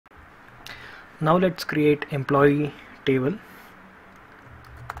Now let's create employee table.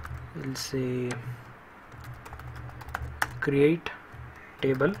 We'll say create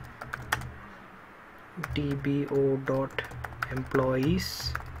table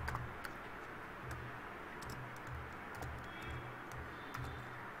dbo.employees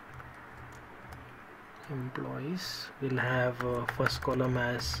will have first column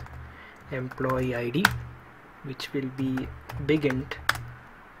as employee ID, which will be big int,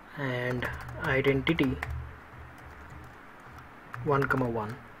 and identity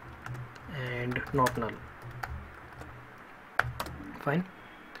 1,1 and not null. Fine.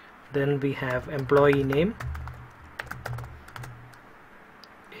 Then we have employee name.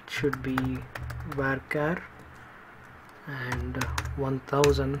 It should be varchar, and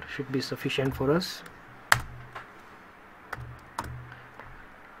 1000 should be sufficient for us.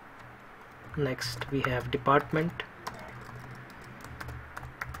 Next we have department.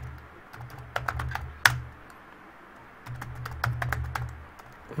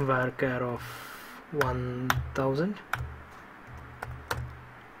 Varchar of 1000.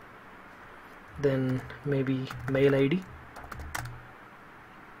 Then maybe mail ID.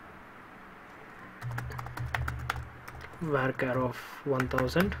 Varchar of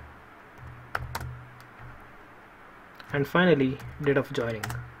 1000. And finally date of joining,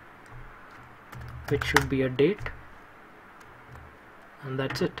 which should be a date, and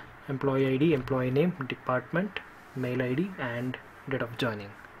that's it. Employee ID, employee name, department, mail ID, and date of joining.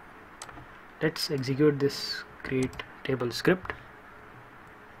 Let's execute this create table script.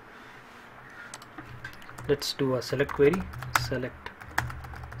 Let's do a select query, select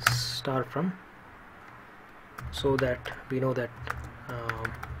star from, so that we know that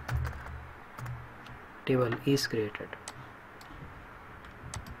table is created.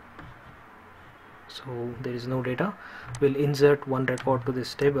 So there is no data. We'll insert one record to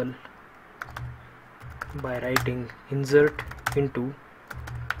this table by writing insert into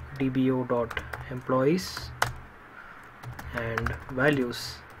dbo.employees and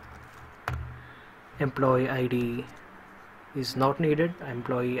values. Employee ID is not needed.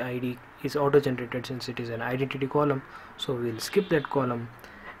 Employee ID is auto generated since it is an identity column, so we'll skip that column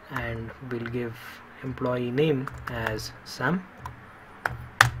and we'll give employee name as Sam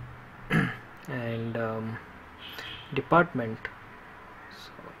and department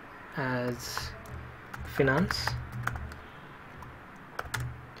as finance,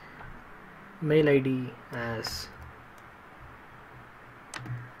 mail ID as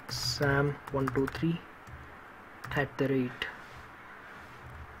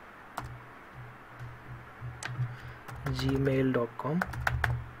sam123@gmail.com.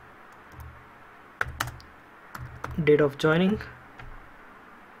 Date of joining,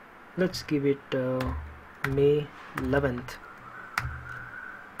 let's give it May 11th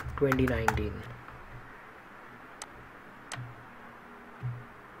 2019.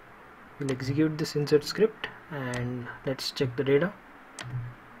 We'll execute this insert script and let's check the data,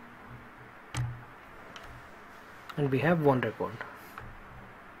 and we have one record.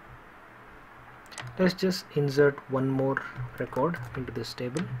 Let's just insert one more record into this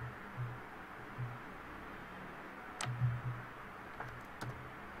table.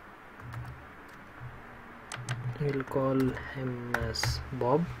 We'll call him as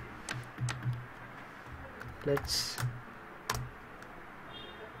Bob. Let's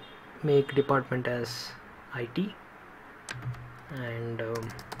make department as IT and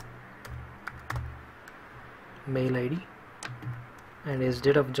mail ID, and his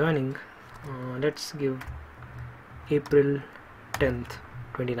date of joining, let's give April 10th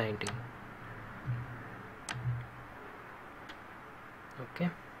 2019. Okay,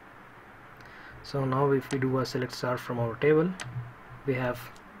 so now if we do a select star from our table, we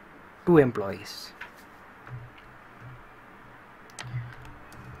have 2 employees.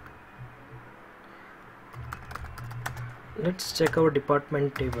 Let's check our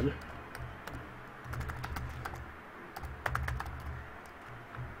department table.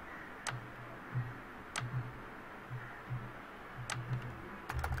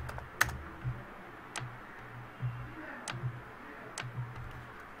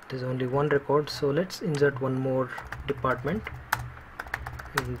 There's only one record, so let's insert one more department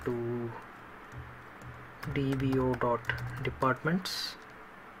into dbo.departments.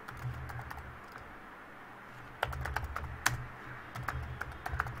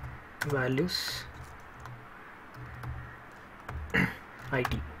 Values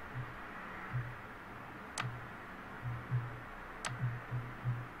IT.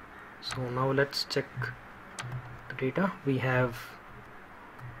 So now let's check the data. We have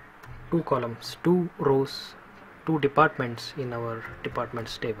 2 columns, 2 rows, 2 departments in our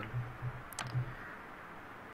departments table.